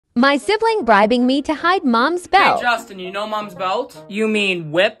My sibling bribing me to hide mom's belt. Hey, Justin, you know mom's belt? You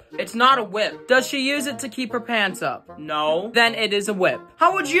mean whip? It's not a whip. Does she use it to keep her pants up? No. Then it is a whip.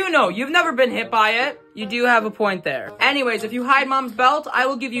 How would you know? You've never been hit by it. You do have a point there. Anyways, if you hide mom's belt, I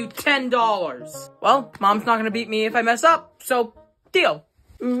will give you $10. Well, mom's not gonna beat me if I mess up, so deal.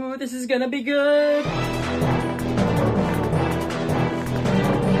 Ooh, this is gonna be good.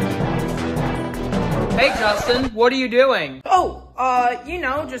 Hey, Justin, what are you doing? Oh, you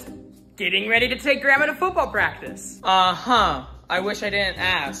know, just getting ready to take Grandma to football practice. Uh-huh. I wish I didn't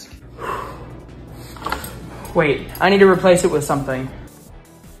ask. Wait, I need to replace it with something.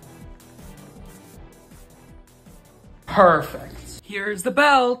 Perfect. Here's the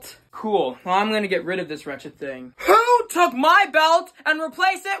belt. Cool. Well, I'm gonna get rid of this wretched thing. Who took my belt and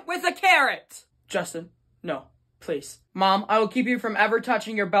replaced it with a carrot? Justin, no. Please. Mom, I will keep you from ever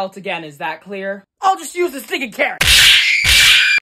touching your belt again. Is that clear? I'll just use this stinking carrot.